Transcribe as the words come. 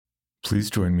Please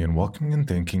join me in welcoming and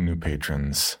thanking new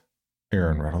patrons: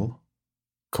 Aaron Ruddle,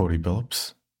 Cody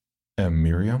Billups, M.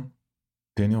 Miriam,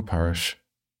 Daniel Parish,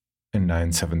 and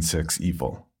 976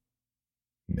 Evil.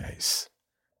 Nice.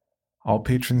 All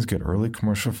patrons get early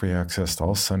commercial-free access to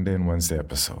all Sunday and Wednesday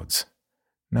episodes.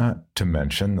 Not to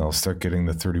mention, they'll start getting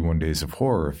the 31 Days of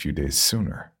Horror a few days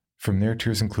sooner. From there,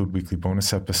 tiers include weekly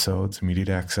bonus episodes, immediate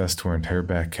access to our entire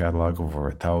back catalog of over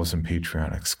 1,000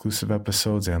 Patreon exclusive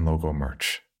episodes, and logo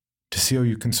merch. To see how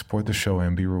you can support the show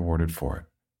and be rewarded for it,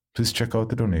 please check out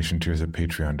the donation tiers at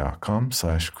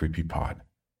patreon.com/creepypod.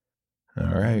 All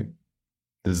right.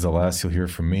 This is the last you'll hear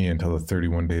from me until the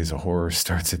 31 Days of Horror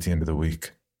starts at the end of the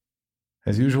week.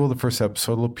 As usual, the first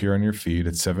episode will appear on your feed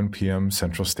at 7 p.m.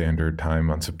 Central Standard Time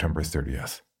on September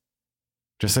 30th.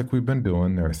 Just like we've been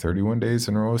doing, there are 31 days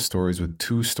in a row of stories with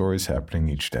 2 stories happening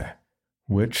each day,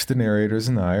 which the narrators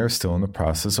and I are still in the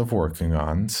process of working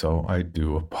on, so I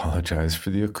do apologize for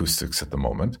the acoustics at the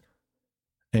moment.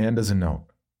 And as a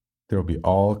note, there will be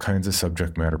all kinds of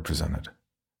subject matter presented,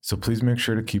 so please make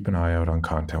sure to keep an eye out on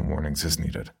content warnings as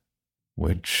needed.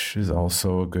 Which is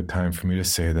also a good time for me to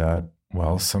say that,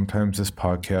 well, sometimes this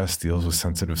podcast deals with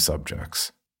sensitive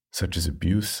subjects, such as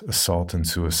abuse, assault, and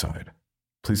suicide.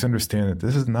 Please understand that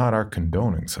this is not our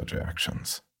condoning such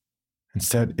actions.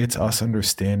 Instead, it's us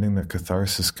understanding that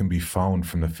catharsis can be found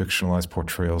from the fictionalized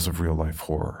portrayals of real-life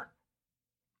horror.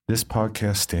 This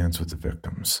podcast stands with the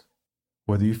victims,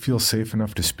 whether you feel safe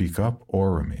enough to speak up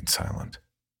or remain silent.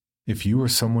 If you or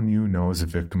someone you know is a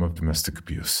victim of domestic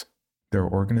abuse, there are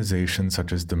organizations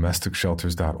such as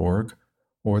domesticshelters.org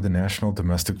or the National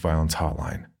Domestic Violence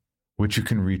Hotline, which you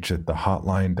can reach at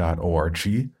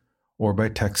thehotline.org or by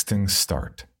texting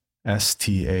START,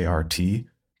 S-T-A-R-T,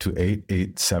 to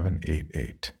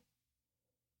 88788.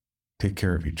 Take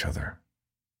care of each other.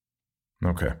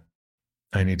 Okay,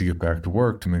 I need to get back to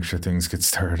work to make sure things get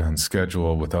started on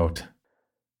schedule without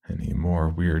any more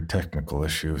weird technical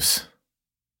issues.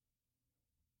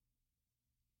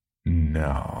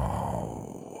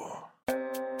 Now,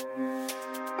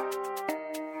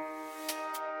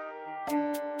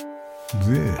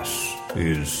 this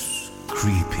is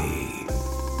Creepy,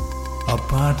 a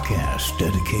podcast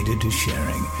dedicated to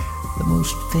sharing the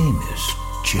most famous,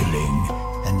 chilling,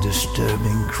 and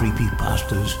disturbing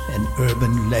creepypastas and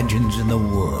urban legends in the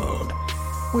world.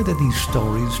 Whether these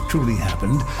stories truly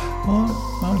happened or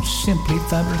are simply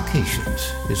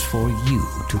fabrications is for you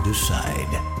to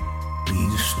decide.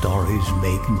 These stories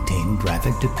may contain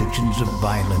graphic depictions of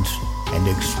violence and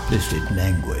explicit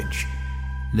language.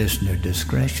 Listener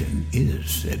discretion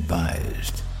is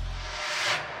advised.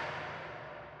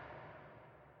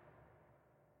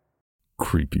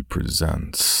 Creepy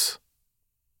presents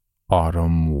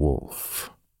Autumn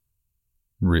Wolf,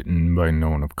 written by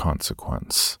Known of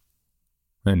Consequence,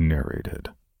 and narrated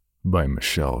by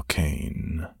Michelle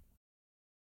Kane.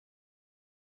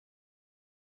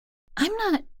 I'm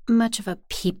not much of a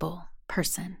people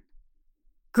person.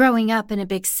 Growing up in a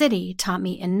big city taught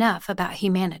me enough about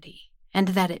humanity and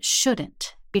that it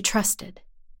shouldn't be trusted.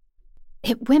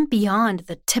 It went beyond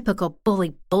the typical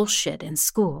bully bullshit in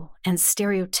school and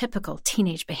stereotypical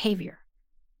teenage behavior.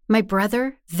 My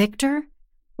brother, Victor,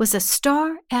 was a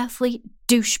star athlete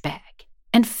douchebag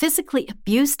and physically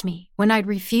abused me when I'd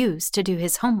refuse to do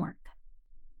his homework.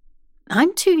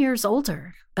 I'm 2 years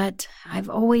older, but I've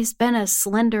always been a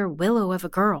slender willow of a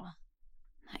girl.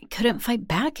 I couldn't fight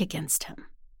back against him.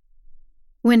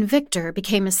 When Victor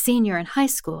became a senior in high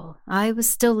school, I was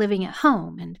still living at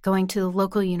home and going to the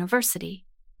local university.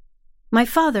 My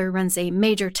father runs a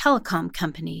major telecom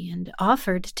company and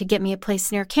offered to get me a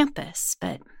place near campus,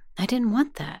 but I didn't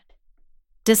want that.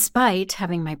 Despite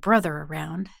having my brother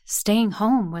around, staying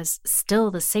home was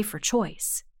still the safer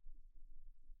choice.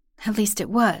 At least it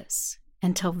was,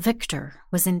 until Victor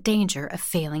was in danger of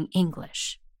failing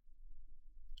English.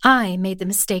 I made the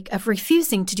mistake of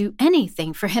refusing to do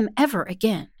anything for him ever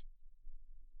again.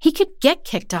 He could get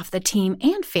kicked off the team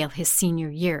and fail his senior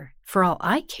year, for all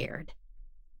I cared.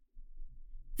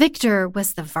 Victor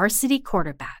was the varsity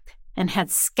quarterback and had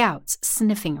scouts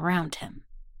sniffing around him.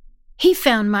 He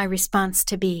found my response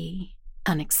to be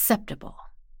unacceptable.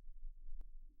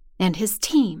 And his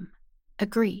team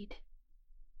agreed.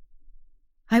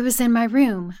 I was in my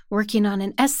room working on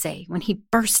an essay when he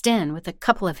burst in with a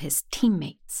couple of his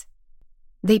teammates.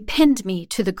 They pinned me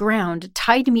to the ground,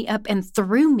 tied me up, and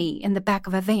threw me in the back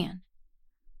of a van.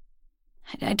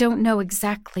 I don't know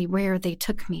exactly where they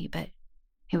took me, but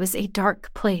it was a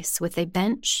dark place with a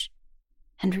bench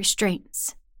and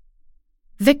restraints.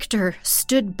 Victor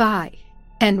stood by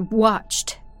and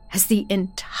watched as the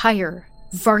entire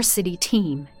varsity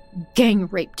team gang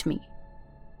raped me.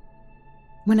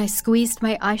 When I squeezed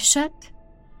my eyes shut,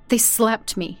 they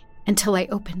slapped me until I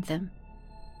opened them.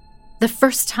 The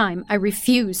first time I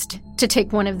refused to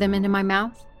take one of them into my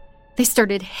mouth, they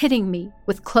started hitting me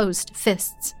with closed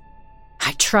fists.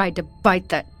 I tried to bite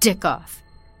that dick off,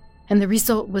 and the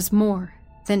result was more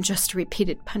than just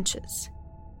repeated punches.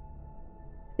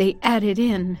 They added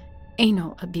in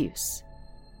anal abuse.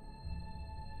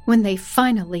 When they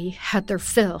finally had their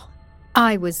fill,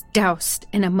 I was doused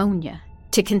in ammonia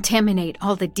to contaminate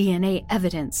all the DNA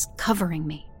evidence covering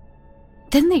me.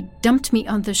 Then they dumped me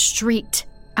on the street,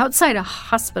 outside a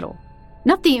hospital,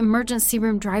 not the emergency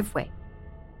room driveway.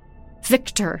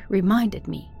 Victor reminded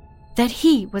me that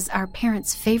he was our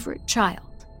parents' favorite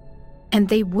child, and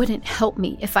they wouldn't help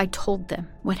me if I told them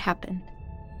what happened.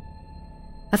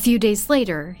 A few days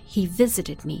later, he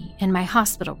visited me in my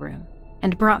hospital room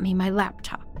and brought me my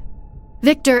laptop.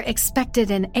 Victor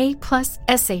expected an A+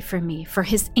 essay from me for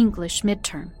his English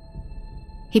midterm.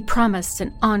 He promised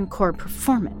an encore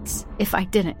performance if I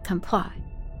didn't comply,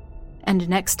 and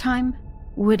next time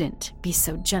wouldn't be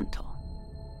so gentle.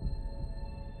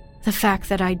 The fact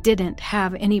that I didn't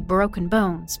have any broken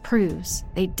bones proves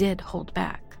they did hold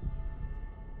back.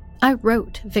 I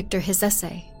wrote Victor his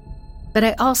essay, but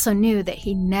I also knew that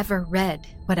he never read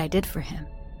what I did for him.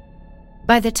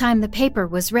 By the time the paper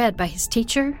was read by his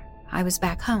teacher, I was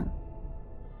back home.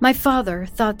 My father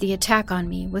thought the attack on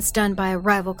me was done by a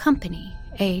rival company,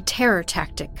 a terror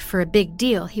tactic for a big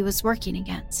deal he was working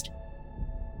against.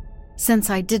 Since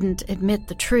I didn't admit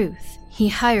the truth, he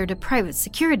hired a private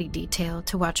security detail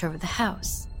to watch over the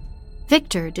house.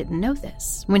 Victor didn't know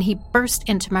this when he burst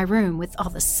into my room with all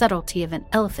the subtlety of an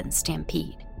elephant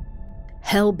stampede,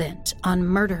 hell-bent on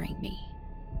murdering me.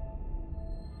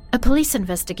 A police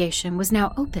investigation was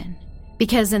now open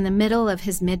because in the middle of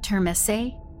his midterm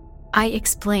essay, I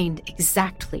explained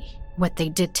exactly what they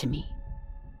did to me.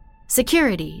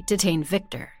 Security detained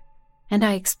Victor, and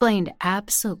I explained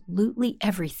absolutely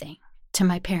everything to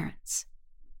my parents.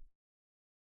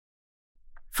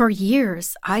 For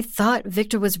years, I thought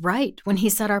Victor was right when he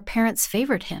said our parents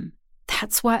favored him.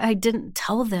 That's why I didn't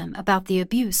tell them about the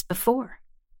abuse before.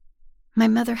 My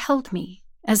mother held me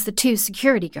as the two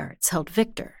security guards held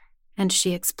Victor, and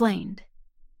she explained.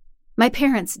 My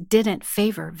parents didn't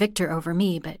favor Victor over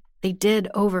me, but they did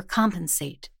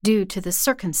overcompensate due to the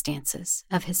circumstances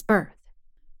of his birth.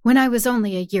 When I was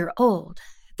only a year old,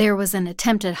 there was an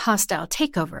attempted hostile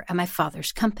takeover at my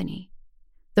father's company.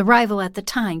 The rival at the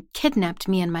time kidnapped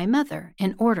me and my mother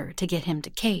in order to get him to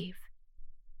cave.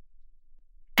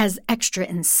 As extra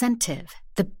incentive,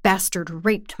 the bastard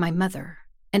raped my mother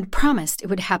and promised it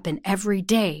would happen every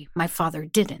day my father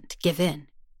didn't give in.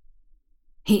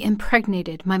 He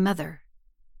impregnated my mother,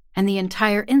 and the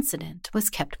entire incident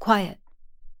was kept quiet.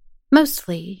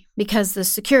 Mostly because the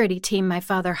security team my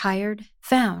father hired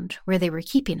found where they were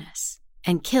keeping us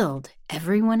and killed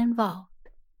everyone involved.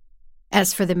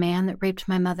 As for the man that raped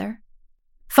my mother,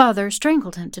 father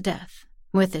strangled him to death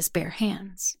with his bare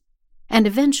hands and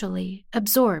eventually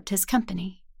absorbed his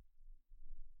company.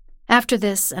 After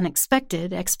this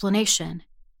unexpected explanation,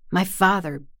 my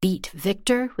father beat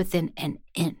Victor within an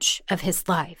inch of his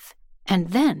life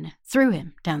and then threw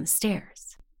him down the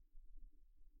stairs.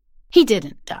 He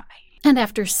didn't die, and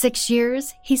after 6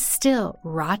 years, he's still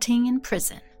rotting in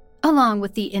prison, along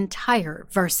with the entire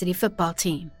varsity football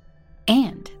team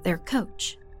and their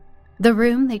coach. The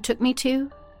room they took me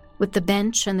to, with the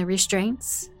bench and the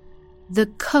restraints, the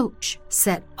coach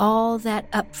set all that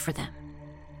up for them.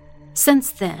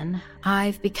 Since then,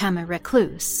 I've become a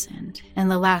recluse, and in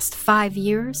the last 5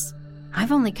 years,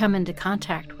 I've only come into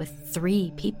contact with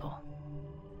 3 people.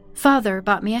 Father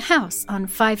bought me a house on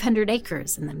 500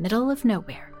 acres in the middle of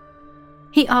nowhere.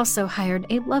 He also hired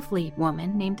a lovely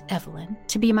woman named Evelyn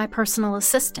to be my personal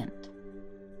assistant.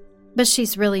 But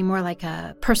she's really more like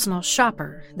a personal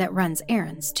shopper that runs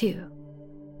errands, too.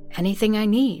 Anything I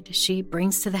need, she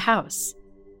brings to the house,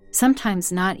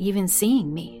 sometimes not even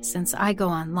seeing me since I go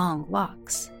on long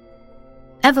walks.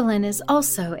 Evelyn is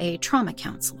also a trauma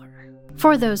counselor.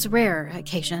 For those rare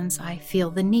occasions, I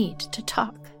feel the need to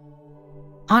talk.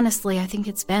 Honestly, I think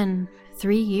it's been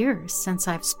 3 years since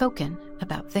I've spoken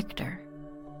about Victor.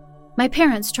 My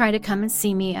parents try to come and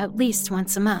see me at least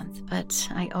once a month, but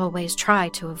I always try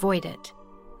to avoid it.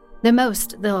 The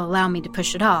most they'll allow me to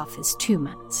push it off is 2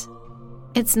 months.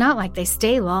 It's not like they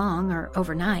stay long or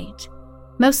overnight.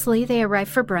 Mostly they arrive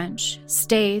for brunch,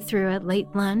 stay through a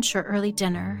late lunch or early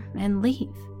dinner, and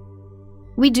leave.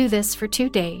 We do this for 2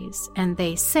 days, and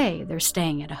they say they're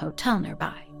staying at a hotel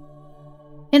nearby.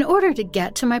 In order to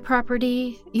get to my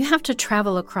property, you have to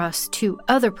travel across 2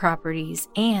 other properties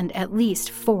and at least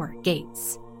 4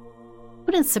 gates.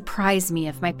 wouldn't surprise me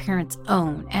if my parents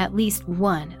own at least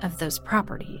one of those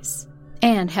properties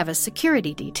and have a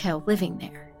security detail living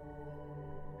there.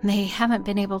 They haven't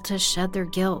been able to shed their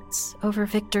guilt over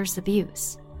Victor's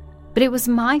abuse, but it was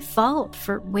my fault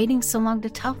for waiting so long to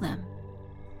tell them.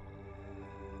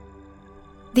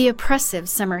 The oppressive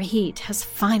summer heat has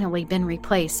finally been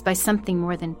replaced by something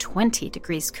more than 20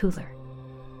 degrees cooler.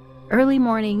 Early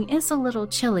morning is a little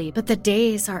chilly, but the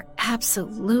days are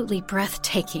absolutely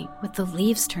breathtaking with the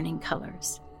leaves turning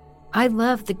colors. I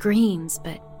love the greens,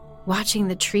 but watching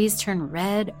the trees turn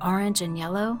red, orange, and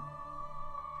yellow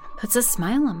puts a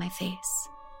smile on my face.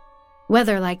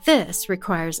 Weather like this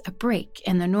requires a break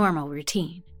in the normal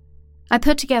routine. I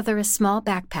put together a small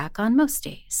backpack on most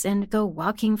days and go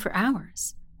walking for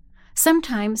hours.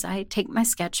 Sometimes I take my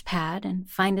sketch pad and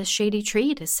find a shady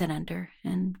tree to sit under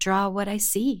and draw what I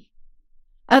see.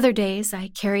 Other days, I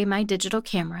carry my digital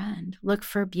camera and look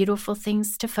for beautiful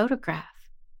things to photograph.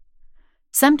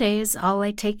 Some days, all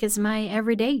I take is my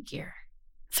everyday gear.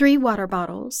 3 water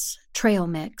bottles, trail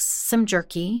mix, some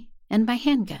jerky, and my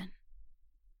handgun.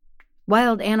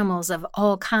 Wild animals of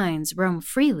all kinds roam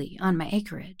freely on my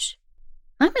acreage.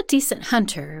 I'm a decent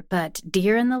hunter, but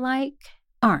deer and the like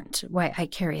aren't why I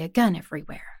carry a gun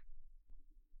everywhere.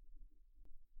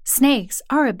 Snakes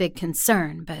are a big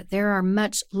concern, but there are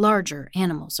much larger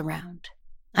animals around.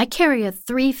 I carry a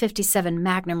 .357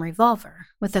 Magnum revolver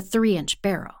with a 3-inch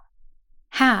barrel.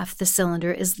 Half the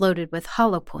cylinder is loaded with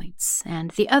hollow points,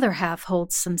 and the other half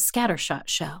holds some scattershot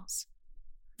shells.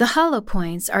 The hollow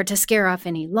points are to scare off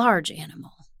any large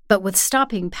animal, but with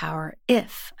stopping power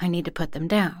if I need to put them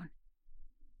down.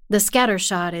 The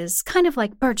scattershot is kind of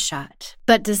like birdshot,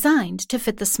 but designed to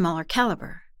fit the smaller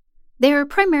caliber. They are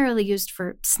primarily used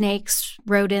for snakes,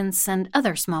 rodents, and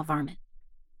other small varmint.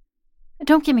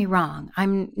 Don't get me wrong,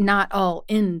 I'm not all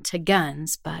into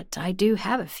guns, but I do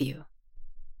have a few.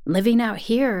 Living out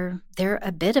here, they're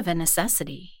a bit of a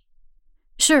necessity.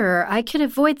 Sure, I could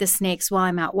avoid the snakes while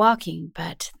I'm out walking,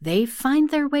 but they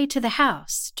find their way to the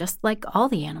house, just like all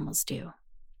the animals do.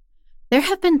 There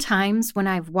have been times when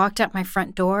I've walked out my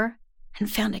front door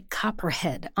and found a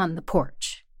copperhead on the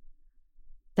porch.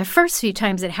 The first few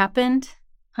times it happened,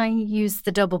 I used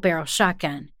the double-barrel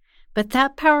shotgun, but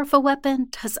that powerful weapon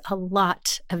does a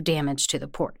lot of damage to the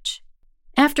porch.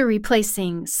 After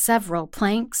replacing several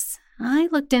planks, I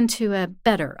looked into a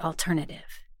better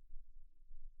alternative.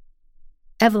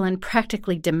 Evelyn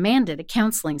practically demanded a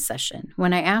counseling session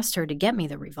when I asked her to get me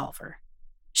the revolver.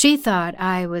 She thought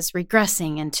I was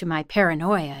regressing into my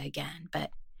paranoia again,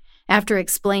 but after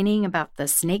explaining about the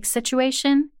snake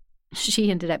situation,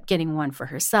 she ended up getting one for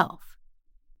herself.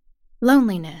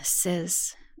 Loneliness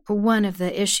is one of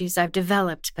the issues I've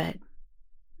developed, but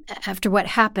after what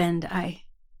happened, I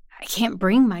can't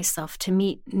bring myself to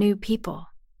meet new people.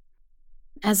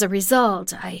 As a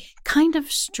result, I kind of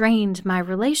strained my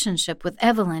relationship with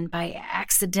Evelyn by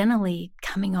accidentally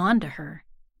coming on to her.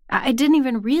 I didn't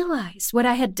even realize what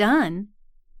I had done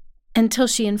until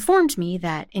she informed me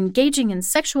that engaging in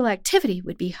sexual activity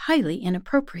would be highly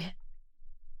inappropriate.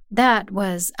 That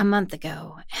was a month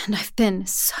ago, and I've been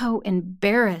so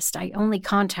embarrassed I only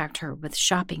contact her with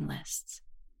shopping lists.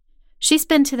 She's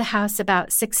been to the house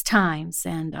about 6 times,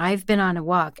 and I've been on a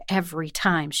walk every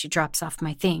time she drops off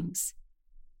my things.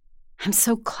 I'm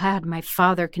so glad my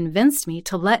father convinced me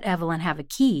to let Evelyn have a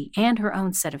key and her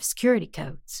own set of security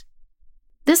codes.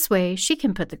 This way, she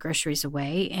can put the groceries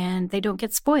away and they don't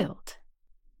get spoiled.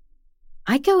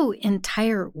 I go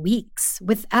entire weeks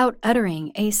without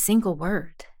uttering a single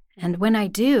word, and when I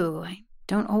do, I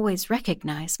don't always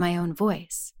recognize my own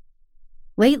voice.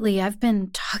 Lately, I've been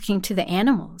talking to the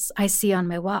animals I see on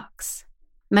my walks.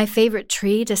 My favorite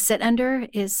tree to sit under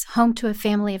is home to a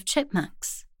family of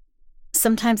chipmunks.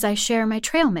 Sometimes I share my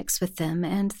trail mix with them,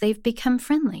 and they've become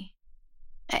friendly.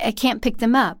 I can't pick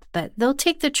them up, but they'll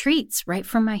take the treats right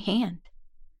from my hand.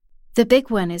 The big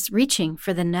one is reaching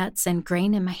for the nuts and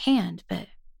grain in my hand, but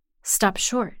stops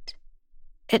short.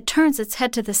 It turns its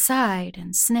head to the side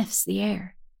and sniffs the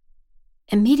air.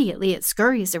 Immediately it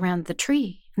scurries around the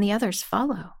tree, and the others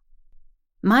follow.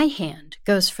 My hand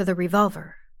goes for the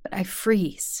revolver, but I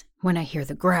freeze when I hear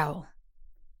the growl.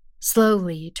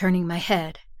 Slowly turning my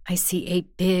head, I see a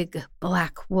big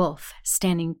black wolf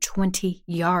standing 20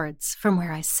 yards from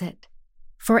where I sit.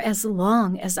 For as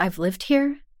long as I've lived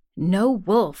here, no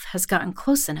wolf has gotten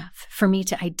close enough for me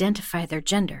to identify their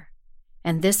gender,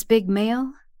 and this big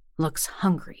male looks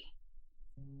hungry.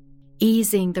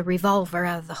 Easing the revolver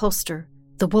out of the holster,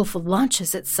 the wolf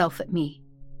launches itself at me.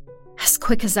 As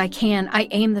quick as I can, I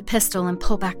aim the pistol and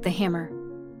pull back the hammer.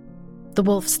 The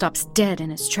wolf stops dead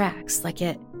in its tracks, like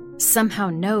it somehow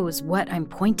knows what I'm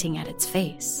pointing at its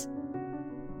face.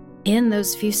 In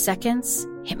those few seconds,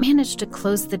 it managed to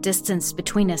close the distance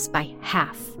between us by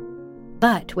half.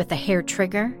 But with a hair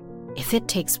trigger, if it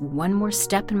takes one more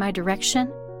step in my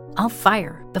direction, I'll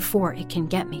fire before it can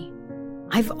get me.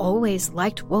 I've always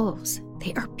liked wolves.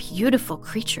 They are beautiful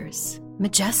creatures,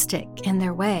 majestic in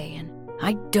their way, and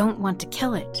I don't want to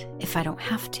kill it if I don't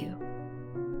have to.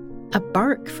 A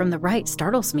bark from the right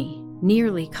startles me,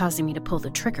 nearly causing me to pull the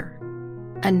trigger.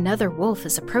 Another wolf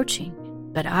is approaching,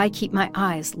 but I keep my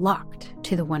eyes locked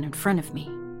to the one in front of me.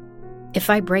 If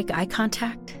I break eye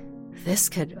contact, this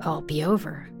could all be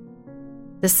over.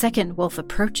 The second wolf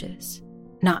approaches,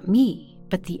 not me,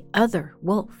 but the other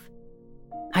wolf.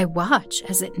 I watch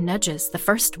as it nudges the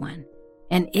first one,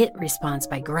 and it responds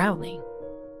by growling.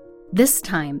 This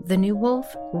time, the new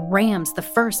wolf rams the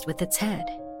first with its head,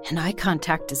 and eye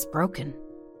contact is broken.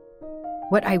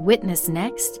 What I witness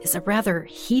next is a rather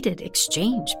heated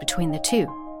exchange between the two.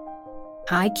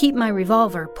 I keep my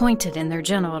revolver pointed in their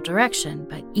general direction,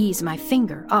 but ease my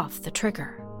finger off the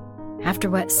trigger. After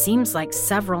what seems like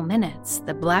several minutes,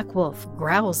 the black wolf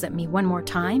growls at me one more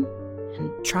time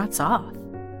and trots off.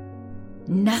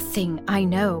 Nothing I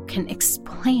know can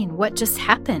explain what just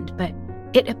happened, but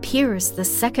it appears the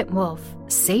second wolf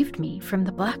saved me from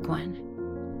the black one.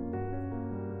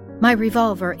 My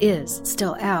revolver is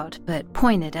still out, but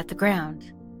pointed at the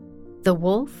ground. The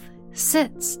wolf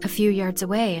sits a few yards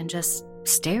away and just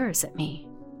stares at me.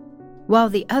 While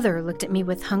the other looked at me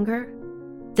with hunger,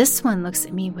 this one looks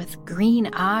at me with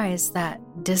green eyes that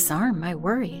disarm my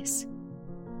worries.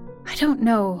 I don't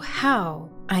know how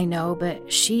I know,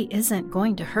 but she isn't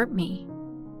going to hurt me.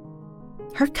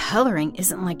 Her coloring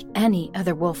isn't like any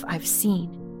other wolf I've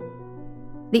seen.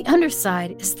 The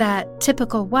underside is that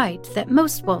typical white that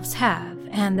most wolves have,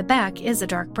 and the back is a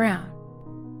dark brown.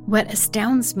 What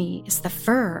astounds me is the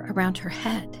fur around her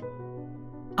head.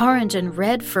 Orange and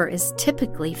red fur is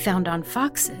typically found on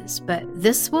foxes, but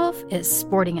this wolf is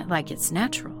sporting it like it's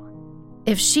natural.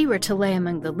 If she were to lay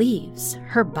among the leaves,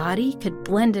 her body could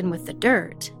blend in with the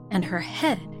dirt, and her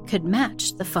head could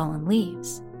match the fallen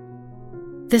leaves.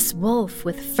 This wolf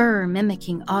with fur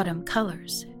mimicking autumn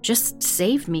colors just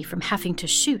saved me from having to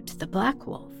shoot the black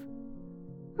wolf.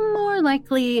 More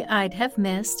likely, I'd have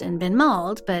missed and been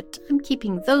mauled, but I'm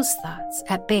keeping those thoughts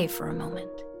at bay for a moment.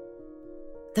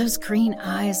 Those green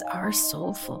eyes are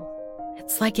soulful.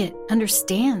 It's like it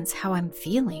understands how I'm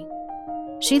feeling.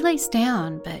 She lays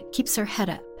down, but keeps her head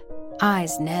up,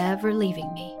 eyes never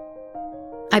leaving me.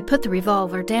 I put the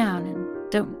revolver down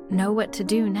and don't know what to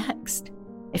do next.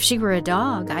 If she were a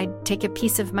dog, I'd take a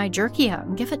piece of my jerky out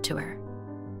and give it to her.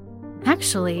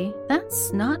 Actually,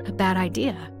 that's not a bad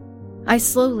idea. I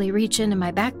slowly reach into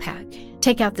my backpack,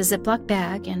 take out the Ziploc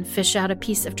bag, and fish out a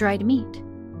piece of dried meat.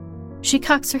 She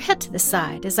cocks her head to the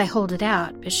side as I hold it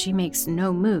out, but she makes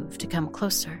no move to come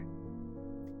closer.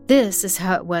 This is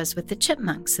how it was with the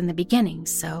chipmunks in the beginning,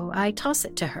 so I toss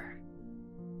it to her.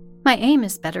 My aim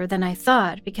is better than I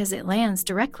thought because it lands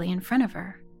directly in front of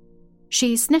her.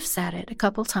 She sniffs at it a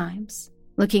couple times,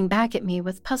 looking back at me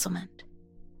with puzzlement.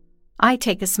 I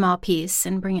take a small piece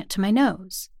and bring it to my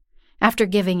nose. After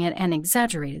giving it an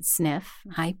exaggerated sniff,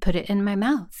 I put it in my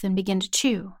mouth and begin to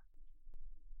chew.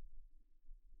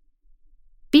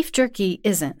 Beef jerky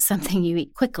isn't something you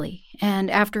eat quickly,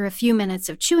 and after a few minutes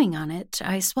of chewing on it,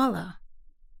 I swallow.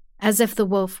 As if the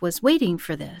wolf was waiting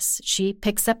for this, she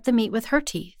picks up the meat with her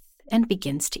teeth and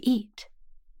begins to eat.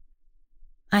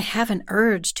 I have an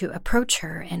urge to approach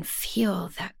her and feel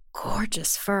that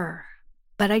gorgeous fur,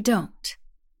 but I don't.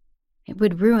 It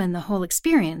would ruin the whole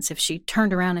experience if she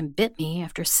turned around and bit me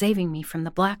after saving me from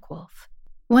the black wolf.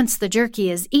 Once the jerky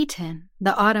is eaten,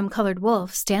 the autumn-colored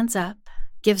wolf stands up,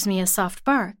 gives me a soft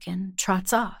bark, and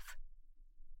trots off.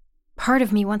 Part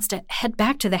of me wants to head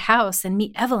back to the house and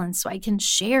meet Evelyn so I can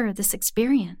share this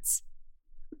experience.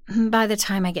 By the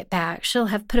time I get back, she'll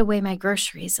have put away my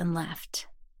groceries and left.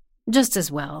 Just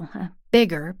as well, a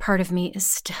bigger part of me is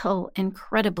still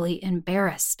incredibly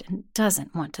embarrassed and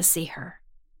doesn't want to see her.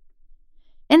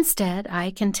 Instead,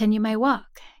 I continue my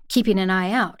walk, keeping an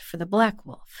eye out for the black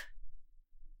wolf.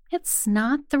 It's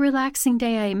not the relaxing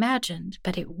day I imagined,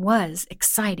 but it was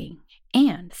exciting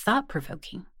and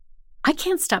thought-provoking. I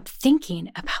can't stop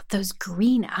thinking about those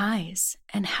green eyes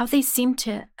and how they seem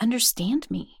to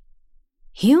understand me.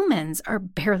 Humans are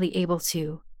barely able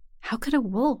to. How could a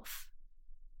wolf?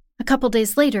 A couple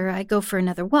days later, I go for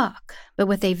another walk, but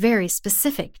with a very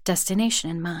specific destination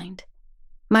in mind.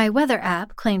 My weather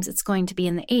app claims it's going to be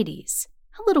in the 80s.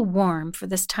 A little warm for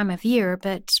this time of year,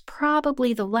 but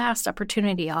probably the last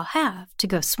opportunity I'll have to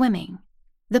go swimming.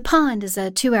 The pond is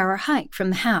a 2-hour hike from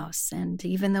the house, and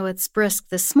even though it's brisk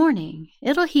this morning,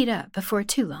 it'll heat up before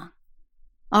too long.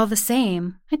 All the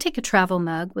same, I take a travel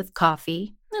mug with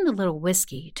coffee and a little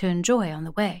whiskey to enjoy on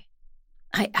the way.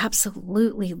 I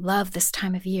absolutely love this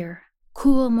time of year.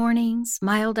 Cool mornings,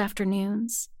 mild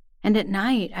afternoons, and at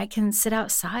night I can sit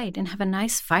outside and have a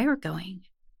nice fire going.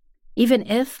 Even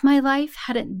if my life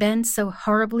hadn't been so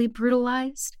horribly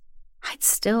brutalized, I'd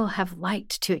still have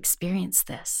liked to experience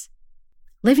this.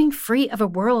 Living free of a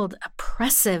world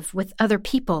oppressive with other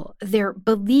people, their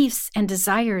beliefs and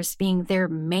desires being their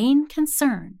main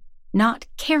concern, not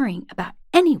caring about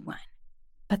anyone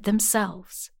but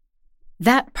themselves.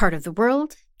 That part of the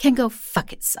world can go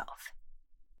fuck itself.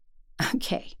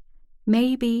 Okay,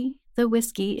 maybe the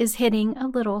whiskey is hitting a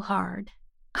little hard.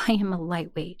 I am a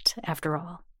lightweight, after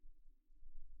all.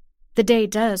 The day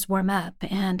does warm up,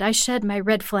 and I shed my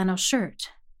red flannel shirt.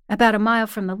 About a mile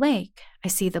from the lake, I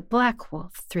see the black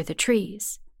wolf through the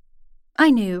trees. I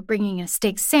knew bringing a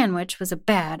steak sandwich was a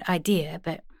bad idea,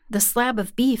 but the slab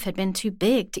of beef had been too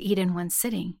big to eat in one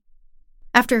sitting.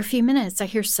 After a few minutes, I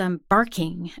hear some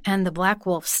barking, and the black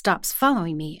wolf stops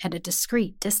following me at a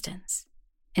discreet distance.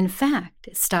 In fact,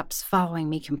 it stops following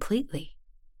me completely.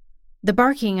 The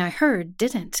barking I heard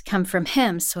didn't come from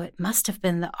him, so it must have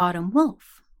been the autumn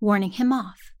wolf, warning him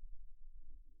off.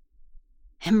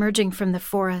 Emerging from the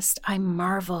forest, I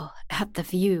marvel at the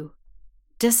view.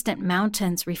 Distant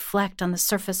mountains reflect on the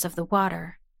surface of the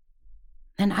water,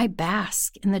 and I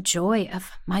bask in the joy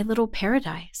of my little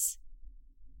paradise.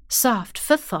 Soft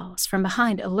footfalls from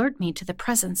behind alert me to the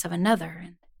presence of another,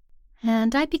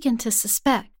 and I begin to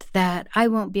suspect that I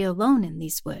won't be alone in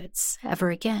these woods ever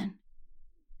again.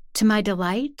 To my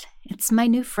delight, it's my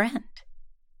new friend.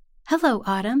 "Hello,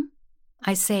 Autumn,"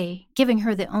 I say, giving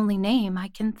her the only name I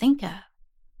can think of.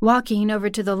 Walking over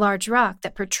to the large rock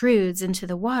that protrudes into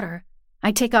the water,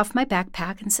 I take off my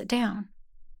backpack and sit down.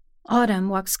 Autumn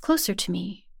walks closer to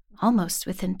me, almost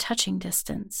within touching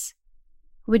distance.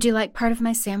 "Would you like part of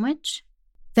my sandwich?"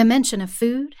 The mention of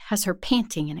food has her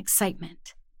panting in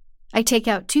excitement. I take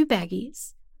out 2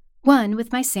 baggies, one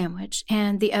with my sandwich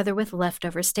and the other with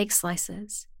leftover steak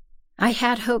slices. I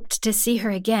had hoped to see her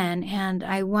again, and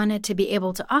I wanted to be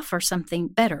able to offer something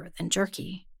better than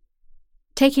jerky.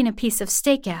 Taking a piece of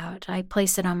steak out, I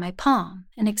place it on my palm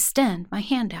and extend my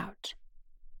hand out.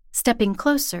 Stepping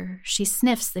closer, she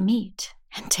sniffs the meat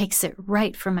and takes it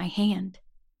right from my hand.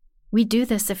 We do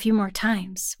this a few more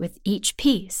times. With each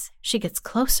piece, she gets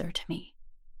closer to me.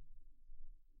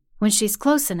 When she's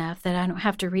close enough that I don't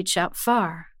have to reach out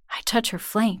far, I touch her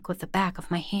flank with the back of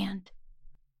my hand.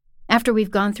 After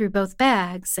we've gone through both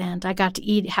bags and I got to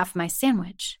eat half my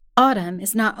sandwich, Autumn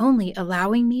is not only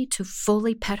allowing me to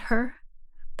fully pet her,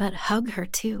 but hug her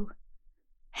too.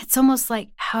 It's almost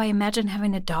like how I imagine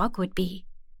having a dog would be.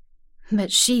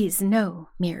 But she's no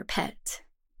mere pet.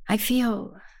 I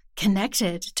feel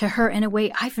connected to her in a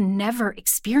way I've never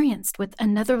experienced with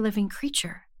another living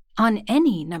creature on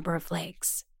any number of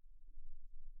legs.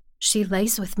 She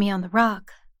lays with me on the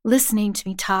rock, listening to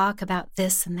me talk about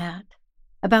this and that,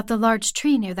 about the large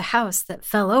tree near the house that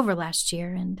fell over last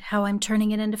year and how I'm turning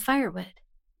it into firewood.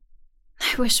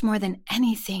 "I wish more than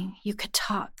anything you could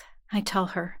talk," I tell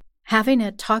her. Having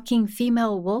a talking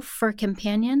female wolf for a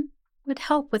companion would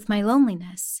help with my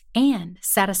loneliness and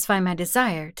satisfy my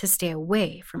desire to stay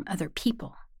away from other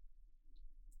people.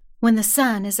 When the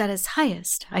sun is at its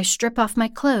highest, I strip off my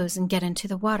clothes and get into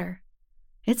the water.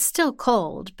 It's still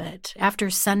cold, but after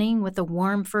sunning with a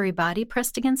warm, furry body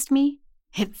pressed against me,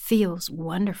 it feels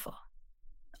wonderful.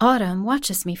 Autumn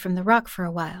watches me from the rock for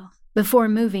a while, before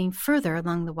moving further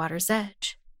along the water's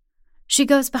edge. She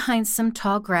goes behind some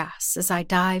tall grass as I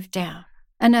dive down,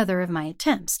 another of my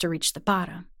attempts to reach the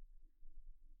bottom.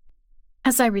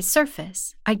 As I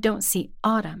resurface, I don't see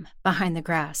Autumn behind the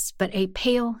grass, but a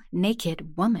pale,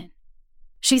 naked woman.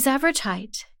 She's average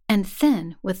height and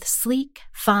thin with sleek,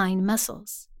 fine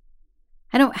muscles.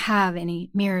 I don't have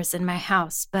any mirrors in my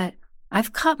house, but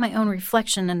I've caught my own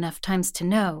reflection enough times to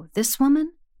know this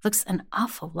woman looks an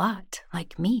awful lot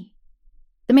like me.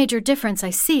 The major difference I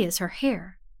see is her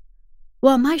hair.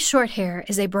 While my short hair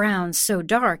is a brown so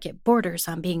dark it borders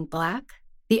on being black,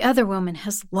 the other woman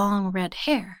has long red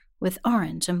hair with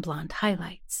orange and blonde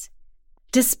highlights.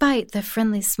 Despite the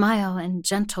friendly smile and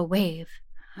gentle wave,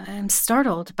 I'm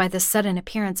startled by the sudden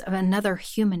appearance of another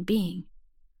human being.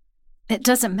 It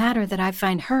doesn't matter that I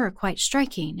find her quite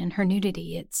striking in her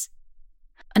nudity. It's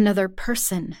another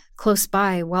person close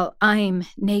by while I'm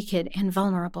naked and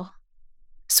vulnerable.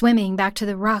 Swimming back to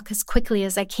the rock as quickly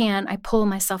as I can, I pull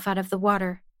myself out of the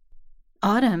water.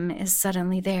 Autumn is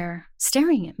suddenly there,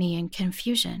 staring at me in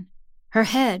confusion. her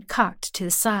head cocked to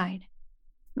the side.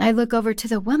 I look over to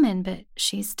the woman, but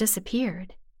she's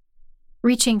disappeared.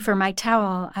 Reaching for my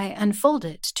towel, I unfold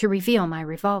it to reveal my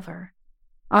revolver.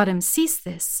 Autumn sees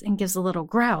this and gives a little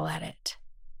growl at it.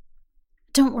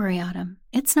 "Don't worry, Autumn.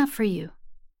 It's not for you."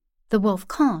 The wolf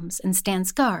calms and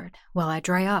stands guard while I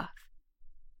dry off.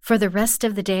 For the rest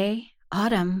of the day,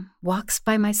 Autumn walks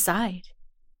by my side.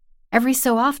 Every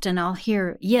so often I'll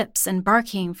hear yips and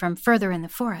barking from further in the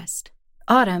forest.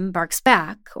 Autumn barks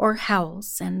back or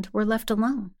howls, and we're left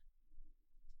alone.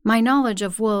 My knowledge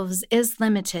of wolves is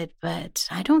limited, but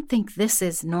I don't think this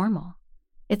is normal.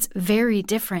 It's very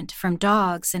different from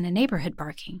dogs in a neighborhood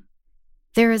barking.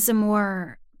 There is a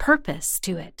more purpose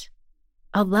to it,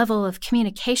 a level of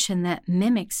communication that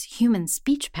mimics human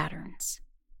speech patterns.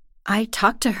 I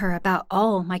talk to her about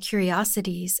all my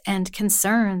curiosities and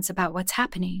concerns about what's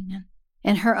happening, and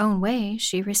in her own way,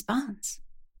 she responds.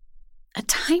 A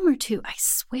time or two, I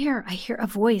swear I hear a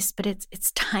voice, but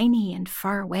it's tiny and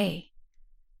far away.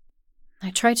 I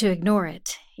try to ignore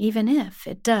it, even if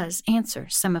it does answer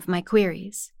some of my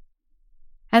queries.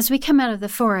 As we come out of the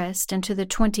forest into the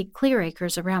 20 clear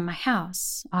acres around my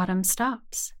house, Autumn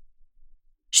stops.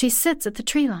 She sits at the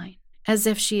tree line, as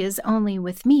if she is only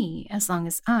with me as long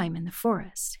as I'm in the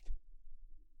forest.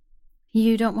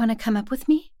 "You don't want to come up with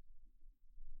me?"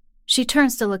 She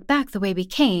turns to look back the way we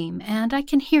came, and I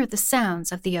can hear the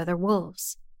sounds of the other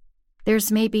wolves.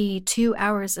 There's maybe 2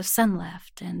 hours of sun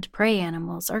left, and prey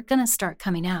animals are going to start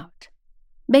coming out.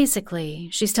 Basically,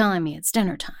 she's telling me it's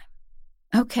dinner time.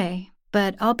 Okay,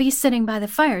 but I'll be sitting by the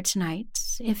fire tonight,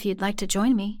 if you'd like to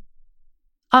join me.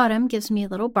 Autumn gives me a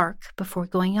little bark before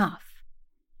going off.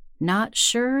 Not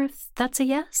sure if that's a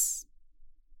yes?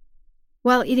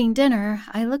 While eating dinner,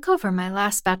 I look over my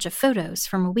last batch of photos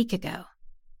from a week ago.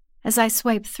 As I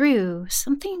swipe through,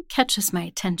 something catches my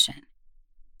attention.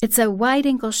 It's a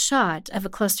wide-angle shot of a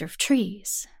cluster of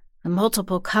trees. The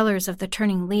multiple colors of the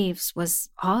turning leaves was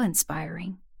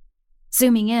awe-inspiring.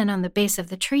 Zooming in on the base of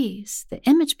the trees, the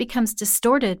image becomes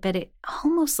distorted, but it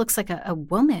almost looks like a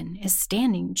woman is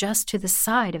standing just to the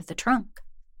side of the trunk.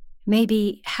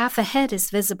 Maybe half a head is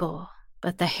visible,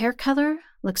 but the hair color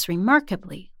looks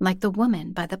remarkably like the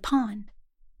woman by the pond.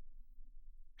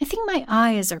 I think my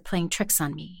eyes are playing tricks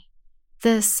on me.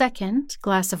 The second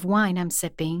glass of wine I'm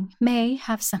sipping may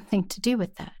have something to do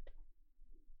with that.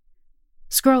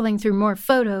 Scrolling through more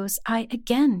photos, I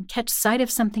again catch sight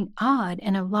of something odd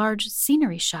in a large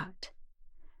scenery shot.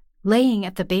 Laying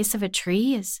at the base of a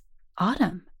tree is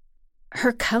Autumn,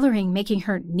 her coloring making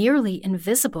her nearly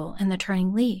invisible in the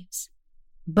turning leaves.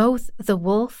 Both the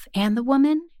wolf and the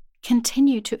woman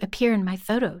continue to appear in my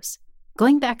photos,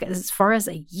 going back as far as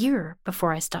a year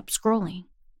before I stopped scrolling.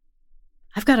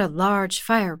 I've got a large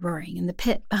fire roaring in the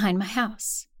pit behind my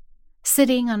house.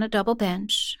 Sitting on a double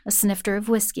bench, a snifter of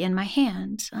whiskey in my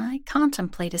hand, I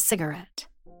contemplate a cigarette.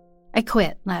 I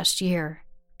quit last year,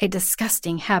 a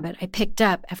disgusting habit I picked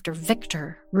up after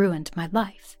Victor ruined my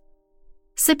life.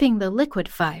 Sipping the liquid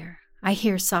fire, I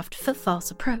hear soft footfalls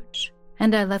approach,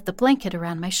 and I let the blanket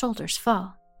around my shoulders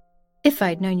fall. If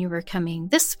I'd known you were coming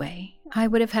this way, I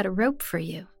would have had a rope for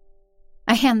you.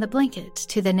 I hand the blanket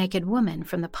to the naked woman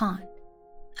from the pond.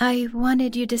 I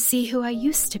wanted you to see who I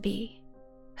used to be,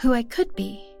 who I could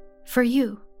be, for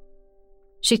you.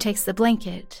 She takes the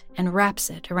blanket and wraps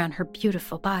it around her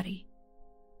beautiful body.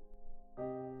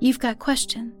 You've got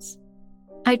questions.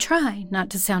 I try not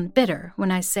to sound bitter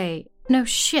when I say, no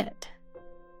shit.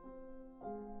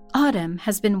 Autumn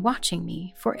has been watching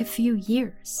me for a few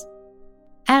years.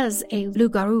 As a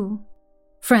loup-garou,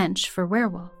 French for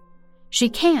werewolf, she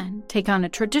can take on a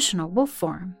traditional wolf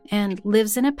form and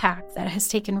lives in a pack that has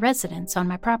taken residence on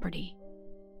my property.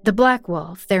 The black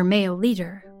wolf, their male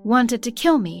leader, wanted to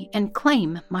kill me and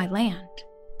claim my land,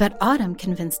 but Autumn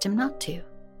convinced him not to.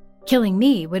 Killing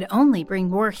me would only bring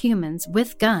more humans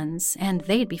with guns, and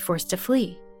they'd be forced to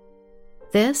flee.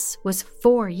 This was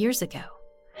 4 years ago,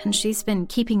 and she's been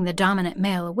keeping the dominant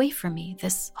male away from me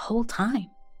this whole time.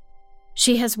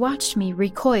 She has watched me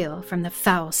recoil from the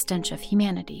foul stench of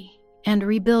humanity and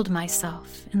rebuild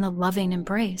myself in the loving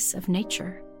embrace of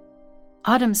nature.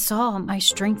 Autumn saw my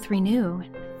strength renew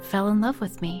and fell in love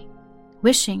with me,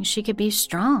 wishing she could be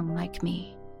strong like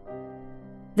me.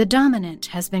 The dominant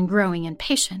has been growing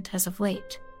impatient as of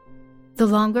late. The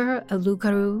longer a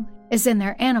loup-garou is in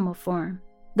their animal form,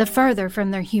 the farther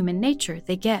from their human nature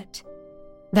they get.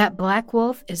 That black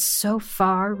wolf is so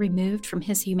far removed from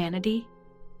his humanity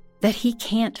that he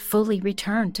can't fully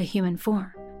return to human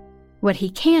form. What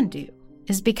he can do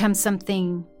is become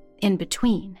something in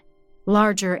between,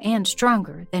 larger and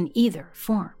stronger than either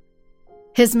form.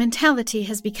 His mentality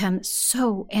has become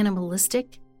so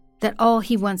animalistic that all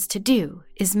he wants to do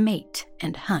is mate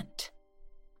and hunt.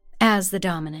 As the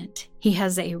dominant, he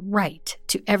has a right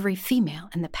to every female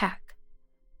in the pack.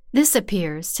 This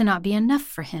appears to not be enough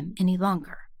for him any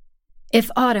longer. If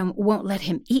Autumn won't let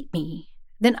him eat me,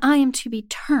 then I am to be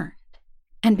turned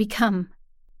and become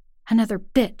another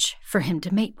bitch for him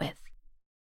to mate with.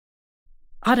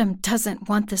 Autumn doesn't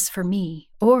want this for me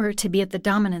or to be at the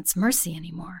dominant's mercy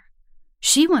anymore.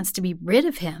 She wants to be rid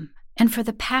of him and for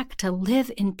the pack to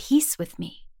live in peace with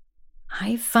me.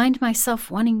 I find myself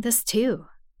wanting this too.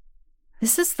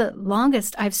 This is the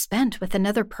longest I've spent with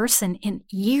another person in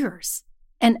years,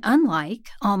 and unlike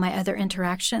all my other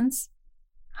interactions,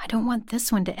 I don't want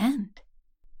this one to end.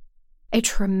 A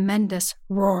tremendous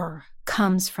roar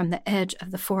comes from the edge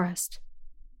of the forest,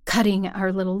 cutting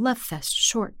our little love fest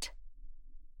short.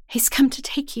 "He's come to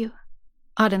take you,"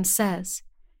 Autumn says,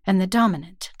 and the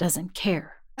dominant doesn't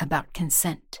care about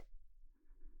consent.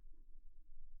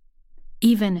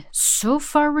 Even so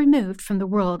far removed from the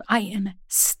world, I am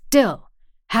still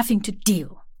having to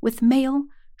deal with male,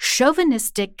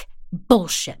 chauvinistic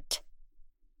bullshit.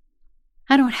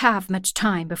 I don't have much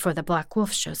time before the Black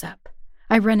Wolf shows up.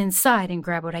 I run inside and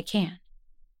grab what I can.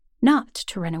 Not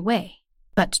to run away,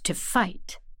 but to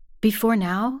fight. Before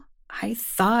now, I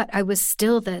thought I was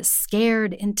still the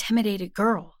scared, intimidated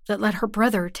girl that let her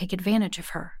brother take advantage of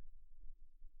her.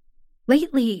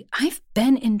 Lately, I've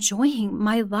been enjoying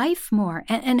my life more,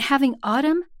 and having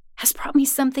Autumn has brought me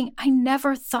something I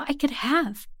never thought I could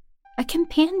have, a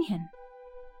companion.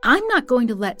 I'm not going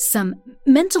to let some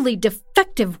mentally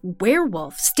defective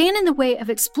werewolf stand in the way of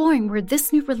exploring where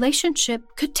this new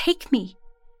relationship could take me.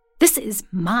 This is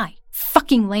my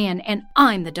fucking land, and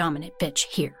I'm the dominant bitch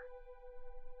here.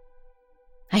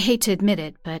 I hate to admit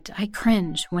it, but I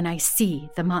cringe when I see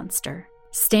the monster.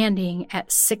 Standing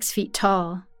at 6 feet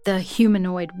tall, the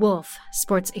humanoid wolf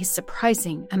sports a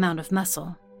surprising amount of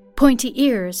muscle. Pointy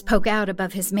ears poke out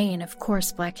above his mane of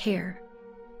coarse black hair,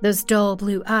 those dull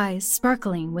blue eyes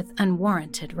sparkling with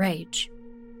unwarranted rage.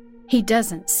 He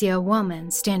doesn't see a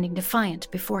woman standing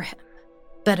defiant before him,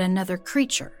 but another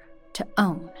creature to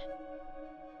own.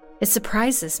 It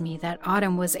surprises me that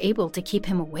Autumn was able to keep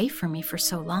him away from me for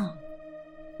so long.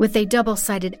 With a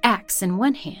double-sided axe in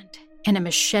one hand and a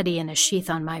machete in a sheath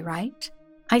on my right,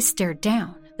 I stare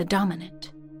down the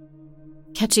dominant.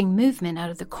 Catching movement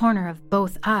out of the corner of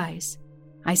both eyes,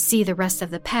 I see the rest of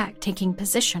the pack taking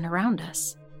position around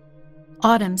us.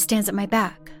 Autumn stands at my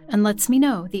back and lets me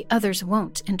know the others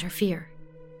won't interfere.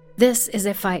 This is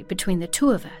a fight between the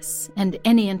two of us, and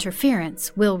any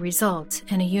interference will result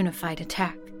in a unified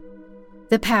attack.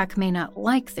 The pack may not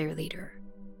like their leader,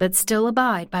 but still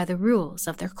abide by the rules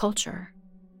of their culture.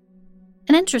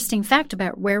 An interesting fact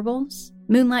about werewolves,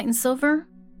 Moonlight and Silver,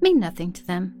 mean nothing to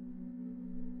them.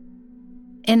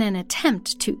 In an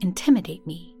attempt to intimidate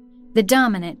me, the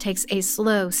dominant takes a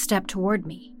slow step toward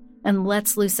me and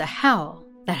lets loose a howl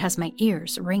that has my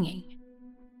ears ringing.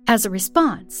 As a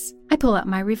response, I pull out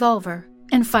my revolver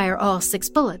and fire all 6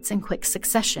 bullets in quick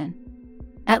succession.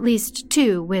 At least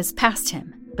 2 whiz past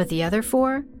him, but the other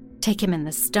 4 take him in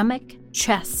the stomach,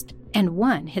 chest, and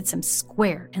 1 hits him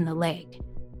square in the leg.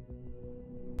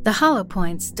 The hollow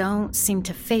points don't seem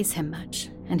to faze him much,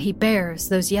 and he bares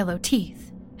those yellow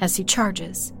teeth as he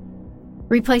charges.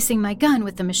 Replacing my gun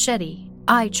with the machete,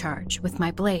 I charge with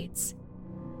my blades.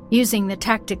 Using the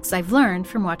tactics I've learned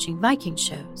from watching Viking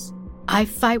shows, I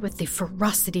fight with the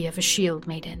ferocity of a shield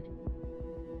maiden.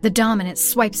 The dominant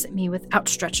swipes at me with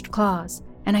outstretched claws,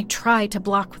 and I try to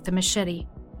block with the machete.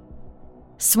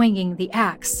 Swinging the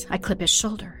axe, I clip his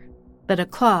shoulder, but a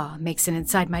claw makes it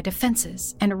inside my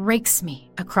defenses and rakes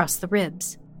me across the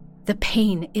ribs. The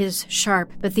pain is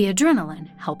sharp, but the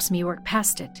adrenaline helps me work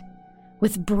past it.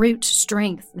 With brute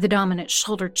strength, the dominant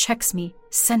shoulder checks me,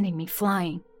 sending me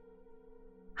flying.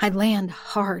 I land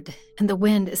hard, and the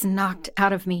wind is knocked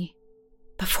out of me.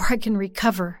 Before I can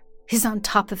recover, he's on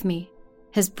top of me,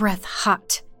 his breath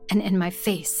hot and in my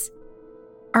face.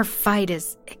 Our fight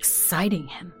is exciting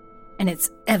him, and it's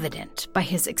evident by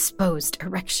his exposed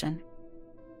erection.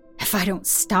 If I don't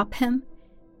stop him,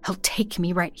 he'll take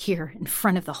me right here in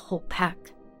front of the whole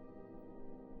pack.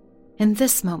 In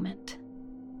this moment,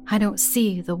 I don't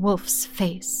see the wolf's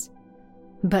face,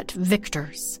 but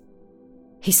Victor's.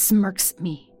 He smirks at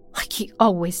me like he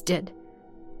always did,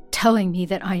 telling me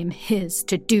that I am his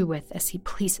to do with as he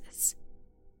pleases.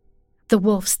 The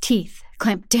wolf's teeth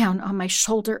clamp down on my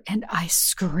shoulder and I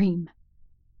scream.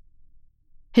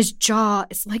 His jaw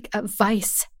is like a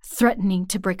vice threatening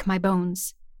to break my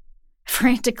bones.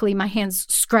 Frantically, my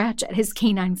hands scratch at his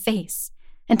canine face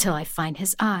until I find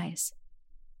his eyes.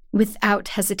 Without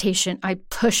hesitation, I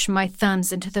push my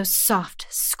thumbs into those soft,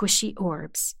 squishy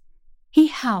orbs. He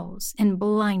howls in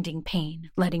blinding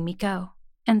pain, letting me go,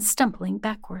 and stumbling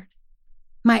backward.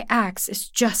 My axe is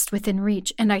just within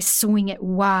reach, and I swing it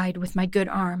wide with my good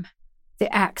arm.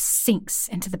 The axe sinks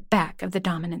into the back of the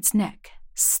dominant's neck,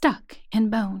 stuck in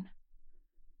bone.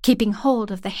 Keeping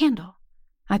hold of the handle,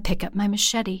 I pick up my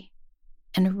machete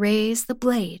and raise the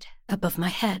blade above my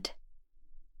head.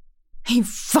 "You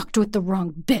fucked with the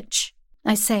wrong bitch,"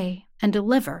 I say, and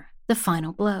deliver the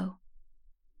final blow.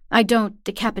 I don't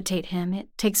decapitate him.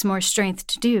 It takes more strength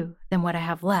to do than what I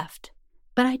have left,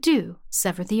 but I do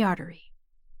sever the artery.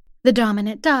 The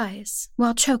dominant dies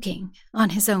while choking on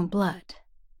his own blood.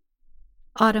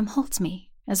 Autumn holds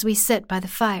me as we sit by the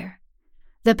fire.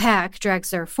 The pack drags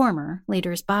their former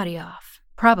leader's body off,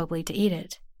 probably to eat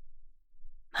it.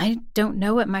 I don't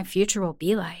know what my future will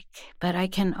be like, but I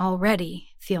can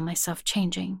already feel myself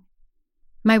changing.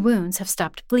 My wounds have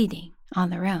stopped bleeding on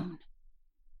their own.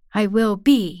 I will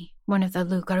be one of the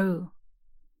loups-garous.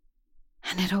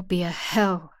 And it'll be a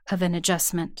hell of an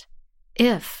adjustment,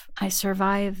 if I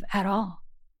survive at all.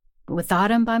 But with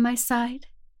Autumn by my side,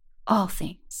 all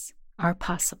things are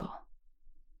possible.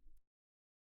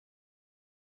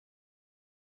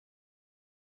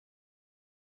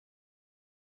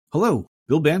 Hello,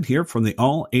 Bill Band here from the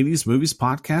All 80s Movies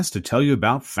podcast to tell you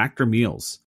about Factor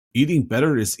meals. Eating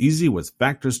better is easy with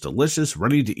Factor's delicious,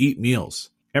 ready-to-eat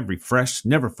meals. Every fresh,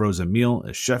 never-frozen meal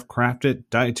is chef-crafted,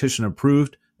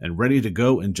 dietitian-approved, and ready to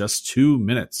go in just 2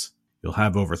 minutes. You'll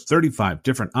have over 35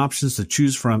 different options to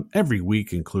choose from every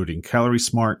week, including Calorie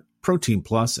Smart, Protein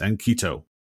Plus, and Keto.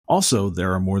 Also,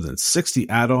 there are more than 60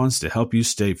 add-ons to help you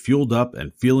stay fueled up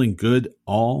and feeling good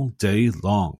all day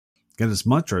long. Get as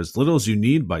much or as little as you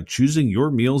need by choosing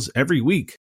your meals every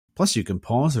week. Plus, you can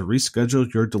pause or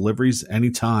reschedule your deliveries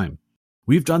anytime.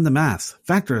 We've done the math.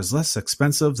 Factor is less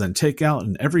expensive than takeout,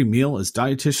 and every meal is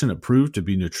dietitian approved to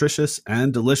be nutritious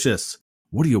and delicious.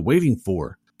 What are you waiting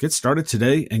for? Get started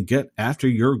today and get after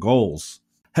your goals.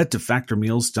 Head to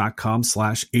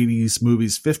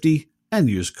factormeals.com/80smovies50 and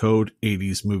use code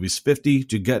 80smovies50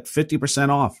 to get 50%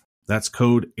 off. That's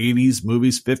code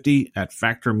 80smovies50 at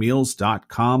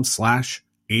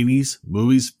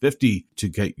factormeals.com/80smovies50 to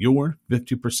get your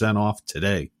 50% off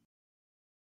today.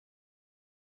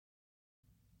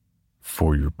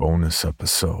 For your bonus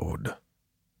episode,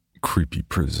 Creepy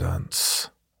presents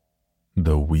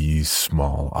The Wee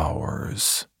Small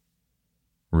Hours,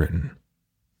 written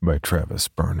by Travis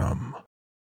Burnham.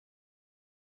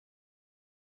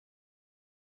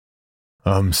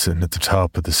 I'm sitting at the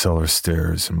top of the cellar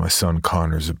stairs in my son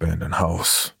Connor's abandoned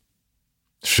house,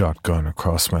 shotgun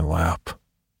across my lap,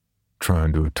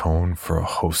 trying to atone for a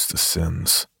host of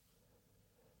sins.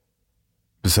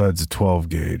 Besides a 12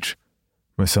 gauge,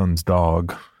 my son's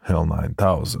dog, Hell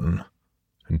 9000,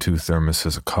 and 2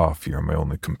 thermoses of coffee are my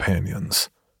only companions.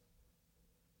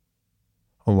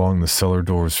 Along the cellar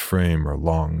door's frame are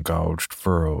long gouged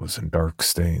furrows and dark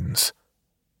stains.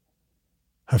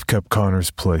 I've kept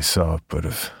Connor's place up, but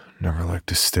have never liked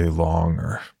to stay long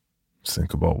or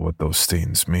think about what those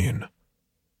stains mean.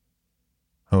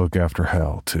 I look after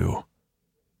Hal, too.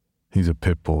 He's a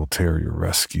pit bull terrier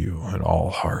rescue and all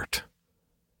heart.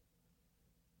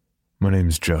 My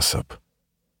name's Jessup.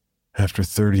 After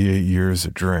 38 years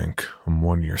of drink, I'm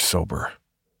 1 year sober.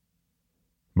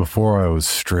 Before I was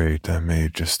straight, I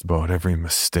made just about every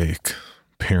mistake,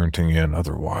 parenting and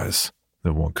otherwise,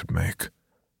 that one could make.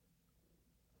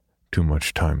 Too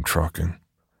much time trucking,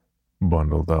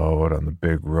 bundled out on the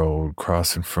big road,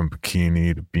 crossing from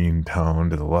Bikini to Beantown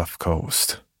to the left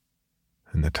coast,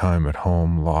 and the time at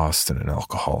home lost in an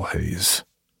alcohol haze.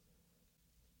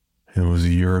 It was a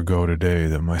year ago today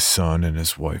that my son and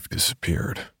his wife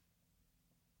disappeared.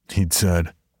 He'd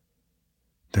said,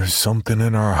 "There's something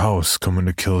in our house coming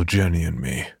to kill Jenny and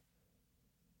me."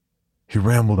 He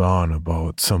rambled on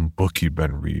about some book he'd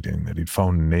been reading that he'd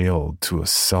found nailed to a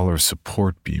cellar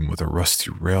support beam with a rusty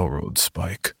railroad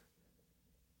spike.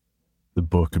 The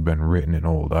book had been written in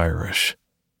Old Irish,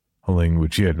 a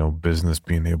language he had no business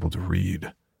being able to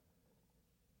read.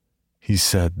 He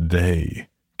said they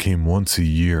came once a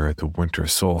year at the winter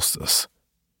solstice,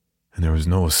 and there was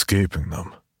no escaping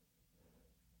them.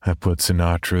 I put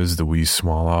Sinatra's The Wee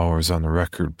Small Hours on the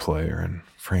record player, and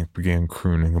Frank began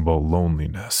crooning about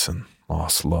loneliness and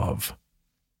lost love.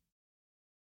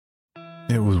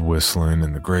 It was whistling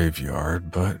in the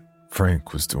graveyard, but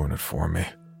Frank was doing it for me.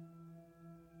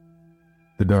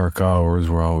 The dark hours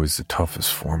were always the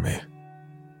toughest for me,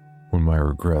 when my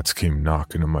regrets came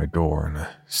knocking at my door and I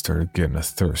started getting a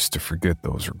thirst to forget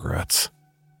those regrets.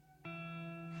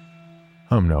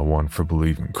 I'm not one for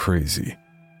believing crazy,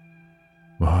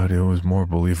 but it was more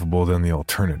believable than the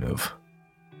alternative.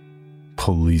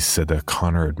 Police said that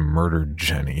Connor had murdered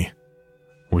Jenny,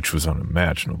 which was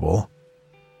unimaginable.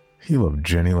 He loved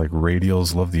Jenny like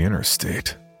radials love the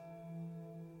interstate.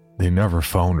 They never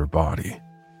found her body,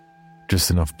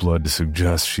 just enough blood to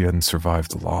suggest she hadn't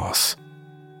survived the loss.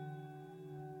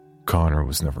 Connor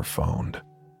was never found.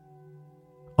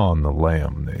 On the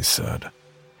lam, they said.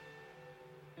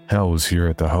 Hal was here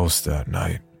at the house that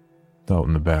night, out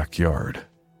in the backyard.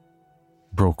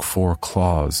 Broke 4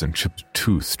 claws and chipped a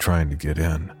tooth trying to get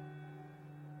in.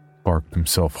 Barked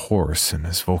himself hoarse and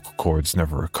his vocal cords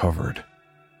never recovered.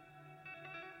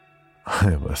 I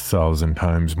have 1,000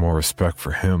 times more respect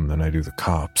for him than I do the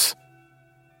cops.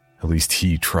 At least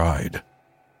he tried.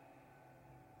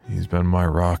 He's been my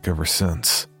rock ever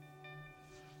since.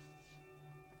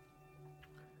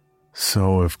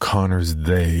 So if Connor's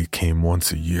they came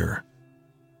once a year,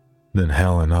 then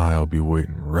Hal and I'll be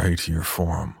waiting right here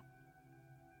for him.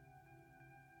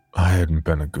 I hadn't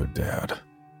been a good dad.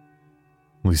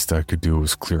 Least I could do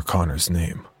was clear Connor's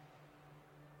name.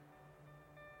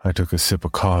 I took a sip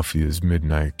of coffee as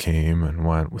midnight came and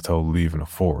went without leaving a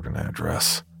forwarding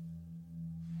address.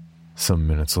 Some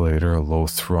minutes later, a low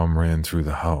thrum ran through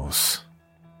the house.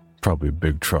 Probably a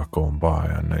big truck going by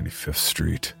on 95th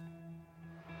Street.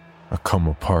 A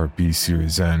come-apart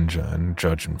B-Series engine,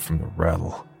 judging from the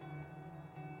rattle.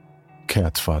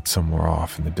 Cats fought somewhere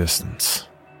off in the distance,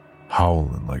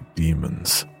 howling like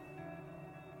demons.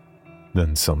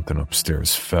 Then something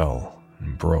upstairs fell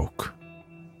and broke.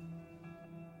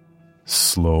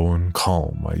 Slow and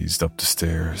calm, I eased up the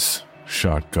stairs,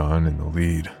 shotgun in the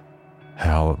lead,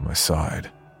 Hal at my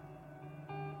side.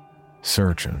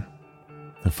 Searching,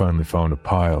 I finally found a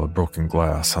pile of broken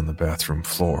glass on the bathroom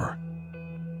floor.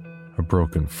 A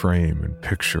broken frame and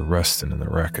picture resting in the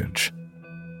wreckage.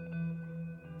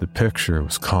 The picture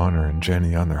was Connor and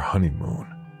Jenny on their honeymoon,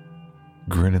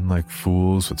 grinning like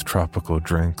fools with tropical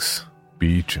drinks,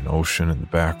 beach and ocean in the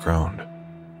background.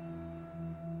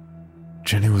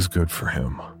 Jenny was good for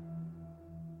him.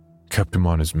 Kept him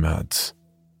on his meds.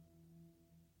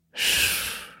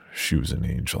 She was an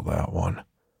angel, that one.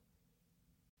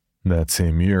 That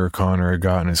same year, Connor had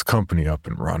gotten his company up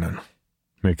and running,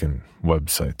 making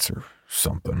websites or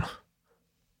something.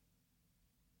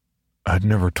 I'd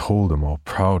never told him how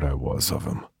proud I was of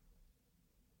him.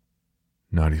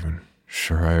 Not even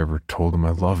sure I ever told him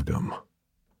I loved him.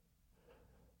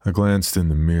 I glanced in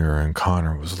the mirror and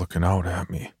Connor was looking out at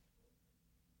me.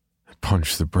 I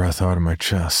punched the breath out of my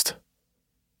chest.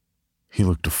 He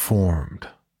looked deformed,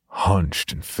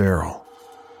 hunched and feral.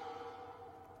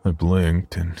 I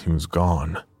blinked and he was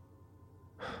gone.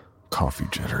 Coffee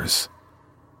jitters.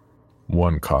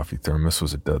 One coffee thermos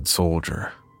was a dead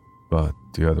soldier, but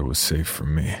the other was safe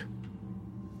from me.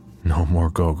 No more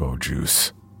go-go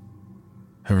juice.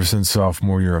 Ever since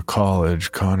sophomore year of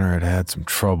college, Connor had had some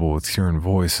trouble with hearing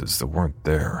voices that weren't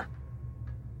there.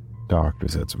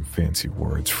 Doctors had some fancy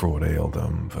words for what ailed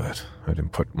him, but I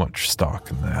didn't put much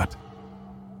stock in that.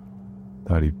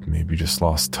 Thought he maybe just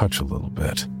lost touch a little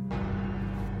bit.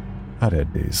 I'd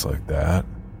had days like that.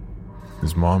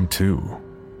 His mom too.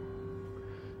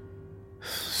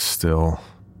 Still,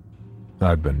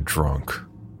 I'd been drunk,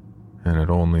 and had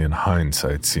only in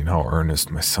hindsight seen how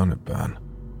earnest my son had been.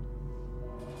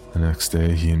 The next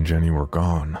day, he and Jenny were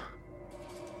gone.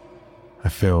 I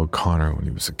failed Connor when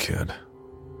he was a kid,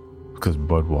 because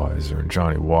Budweiser and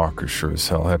Johnny Walker sure as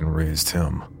hell hadn't raised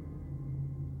him.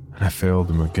 And I failed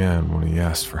him again when he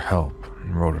asked for help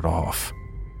and wrote it off.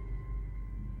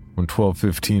 When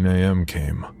 12:15 a.m.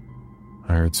 came,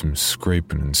 I heard some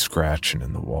scraping and scratching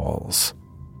in the walls.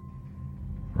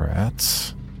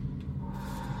 Rats?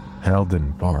 Hal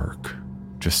didn't bark,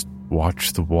 just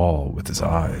watched the wall with his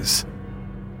eyes.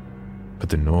 But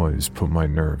the noise put my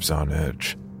nerves on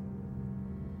edge.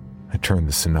 I turned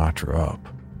the Sinatra up.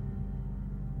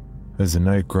 As the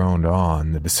night ground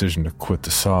on, the decision to quit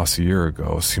the sauce a year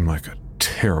ago seemed like a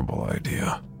terrible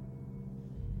idea.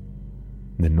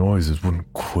 The noises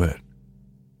wouldn't quit.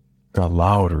 Got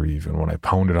louder even when I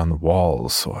pounded on the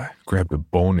walls, so I grabbed a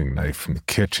boning knife from the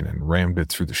kitchen and rammed it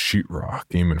through the sheetrock,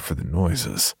 aiming for the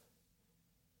noises.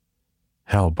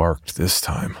 Hal barked this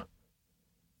time,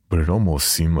 but it almost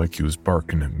seemed like he was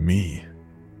barking at me.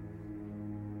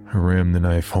 I rammed the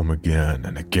knife home again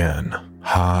and again,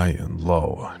 high and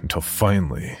low, until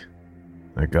finally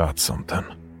I got something.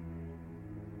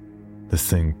 The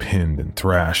thing pinned and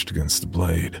thrashed against the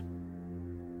blade.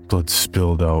 Blood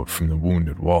spilled out from the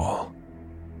wounded wall.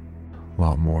 A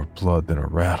lot more blood than a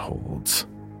rat holds.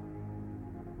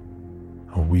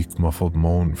 A weak, muffled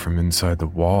moan from inside the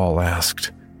wall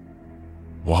asked,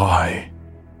 "Why?"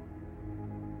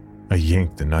 I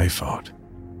yanked the knife out.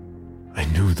 I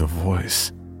knew the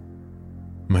voice.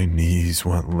 My knees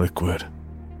went liquid.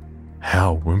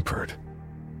 Hal whimpered.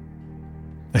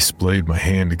 I splayed my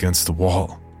hand against the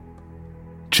wall.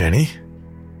 Jenny?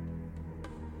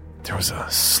 There was a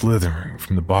slithering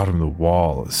from the bottom of the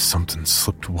wall as something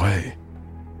slipped away.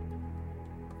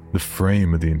 The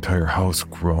frame of the entire house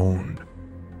groaned.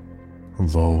 A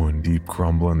low and deep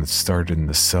grumbling that started in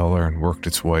the cellar and worked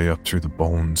its way up through the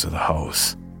bones of the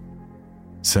house,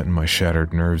 setting my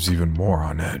shattered nerves even more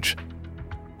on edge.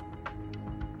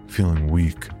 Feeling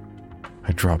weak,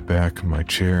 I dropped back in my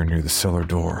chair near the cellar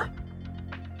door,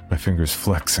 my fingers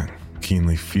flexing,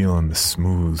 keenly feeling the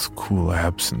smooth, cool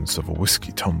absence of a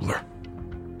whiskey tumbler.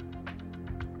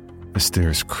 The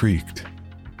stairs creaked,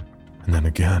 and then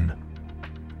again,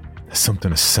 as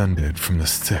something ascended from the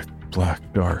thick, black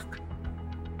dark.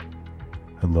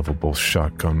 I leveled both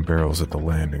shotgun barrels at the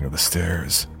landing of the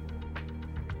stairs.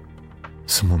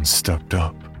 Someone stepped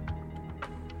up.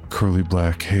 Curly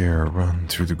black hair run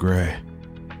through the gray.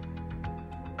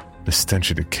 The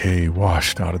stench of decay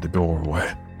washed out of the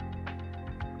doorway.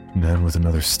 And then with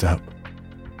another step,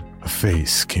 a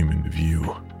face came into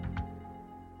view.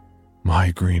 My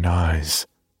green eyes.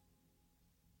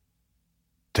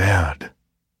 Dad.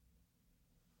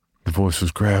 The voice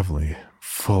was gravelly,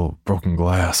 full of broken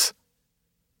glass.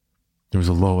 There was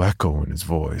a low echo in his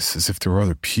voice, as if there were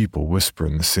other people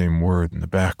whispering the same word in the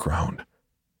background.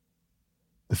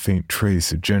 The faint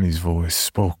trace of Jenny's voice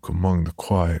spoke among the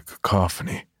quiet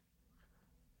cacophony.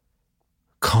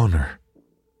 Connor,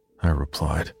 I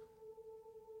replied.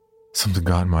 Something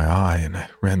got in my eye, and I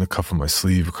ran the cuff of my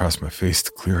sleeve across my face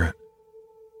to clear it.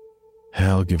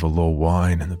 Hal gave a low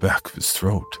whine in the back of his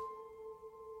throat.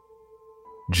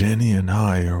 Jenny and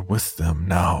I are with them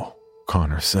now,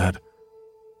 Connor said.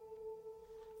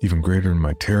 Even greater than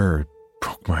my terror, it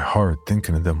broke my heart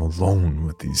thinking of them alone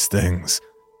with these things.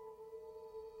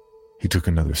 He took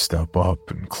another step up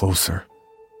and closer.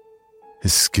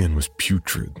 His skin was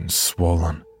putrid and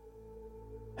swollen.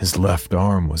 His left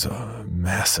arm was a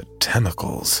mass of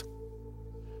tentacles.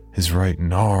 His right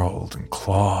gnarled and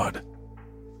clawed.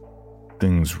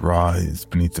 Things writhed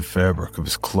beneath the fabric of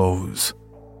his clothes.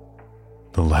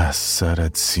 The last set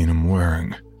I'd seen him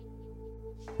wearing.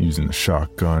 Using the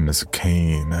shotgun as a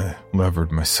cane, I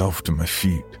levered myself to my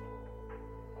feet.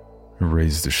 I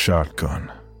raised the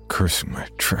shotgun, cursing my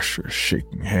treacherous,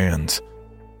 shaking hands.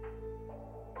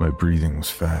 My breathing was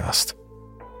fast,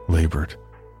 labored.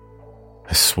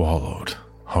 I swallowed,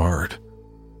 hard.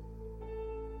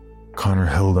 Connor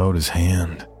held out his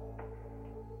hand.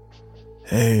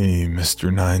 Hey,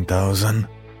 Mr. 9000.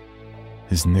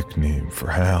 His nickname for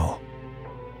Hal.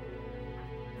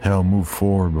 Hal moved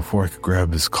forward before I could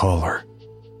grab his collar.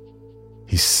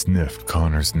 He sniffed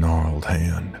Connor's gnarled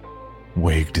hand,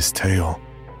 wagged his tail.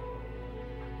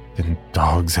 Didn't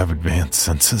dogs have advanced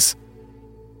senses?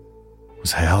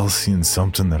 Was Hal seeing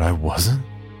something that I wasn't?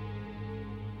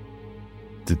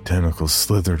 The tentacles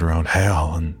slithered around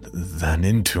Hal and then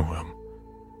into him,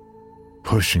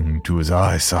 pushing to his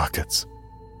eye sockets,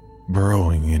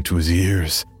 burrowing into his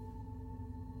ears.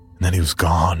 And then he was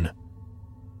gone.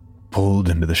 Pulled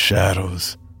into the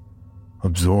shadows,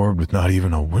 absorbed with not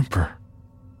even a whimper.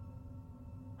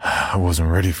 I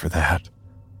wasn't ready for that.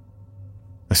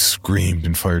 I screamed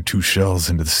and fired 2 shells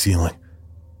into the ceiling.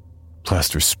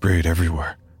 Plaster sprayed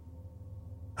everywhere.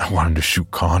 I wanted to shoot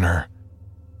Connor,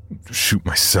 shoot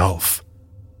myself.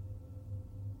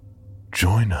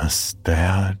 Join us,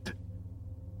 Dad.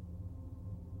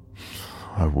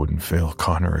 I wouldn't fail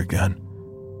Connor again.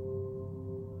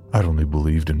 I'd only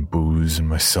believed in booze and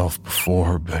myself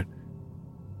before, but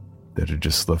that had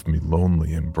just left me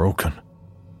lonely and broken.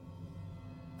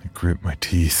 I grit my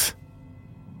teeth.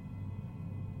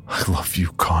 I love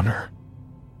you, Connor.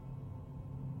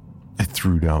 I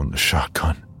threw down the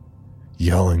shotgun,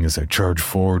 yelling as I charged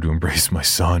forward to embrace my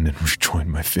son and rejoin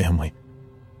my family.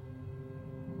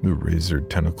 The razored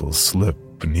tentacles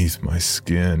slipped beneath my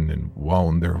skin and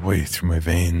wound their way through my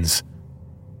veins.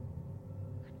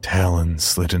 Talons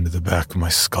slid into the back of my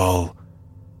skull,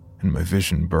 and my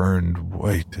vision burned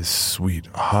white as sweet,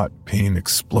 hot pain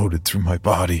exploded through my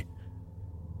body.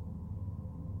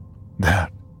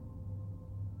 That,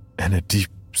 and a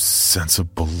deep sense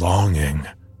of belonging,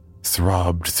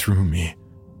 throbbed through me,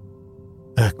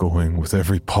 echoing with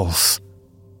every pulse.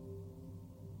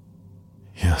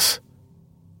 Yes,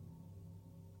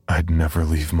 I'd never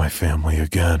leave my family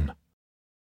again.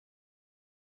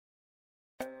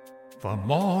 For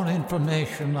more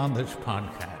information on this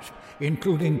podcast,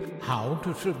 including how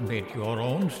to submit your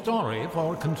own story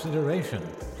for consideration,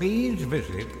 please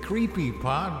visit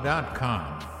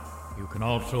creepypod.com. You can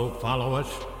also follow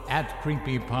us at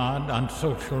CreepyPod on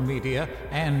social media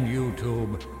and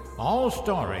YouTube. All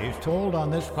stories told on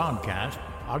this podcast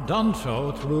are done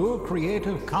so through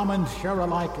Creative Commons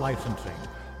Share-alike licensing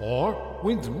or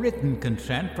with written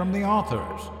consent from the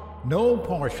authors. No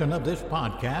portion of this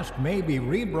podcast may be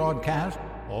rebroadcast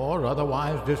or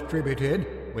otherwise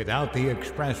distributed without the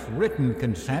express written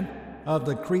consent of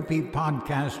the Creepy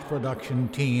Podcast production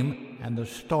team and the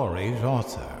story's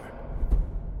author.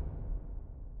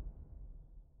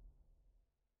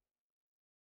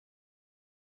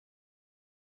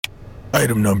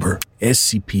 Item number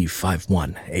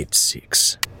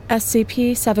SCP-5186.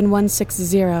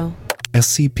 SCP-7160.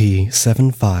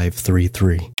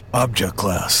 SCP-7533. Object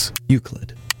Class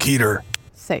Euclid. Keter.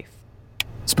 Safe.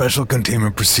 Special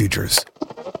Containment Procedures.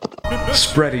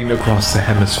 Spreading across the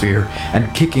hemisphere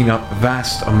and kicking up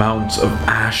vast amounts of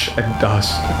ash and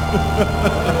dust.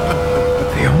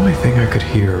 The only thing I could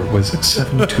hear was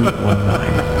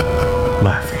 7219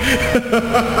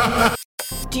 laughing.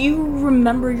 Do you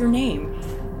remember your name?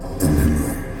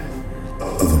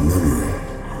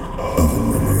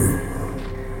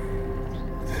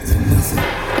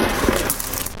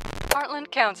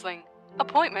 Heartland Counseling.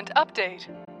 Appointment update.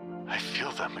 I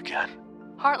feel them again.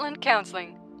 Heartland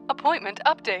Counseling. Appointment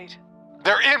update.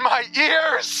 They're in my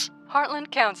ears!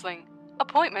 Heartland Counseling.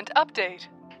 Appointment update.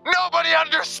 Nobody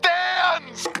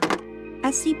understands!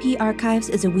 SCP Archives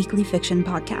is a weekly fiction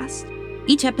podcast.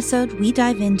 Each episode, we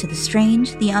dive into the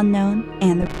strange, the unknown,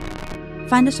 and the...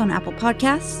 Find us on Apple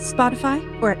Podcasts, Spotify,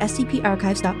 or at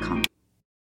scparchives.com.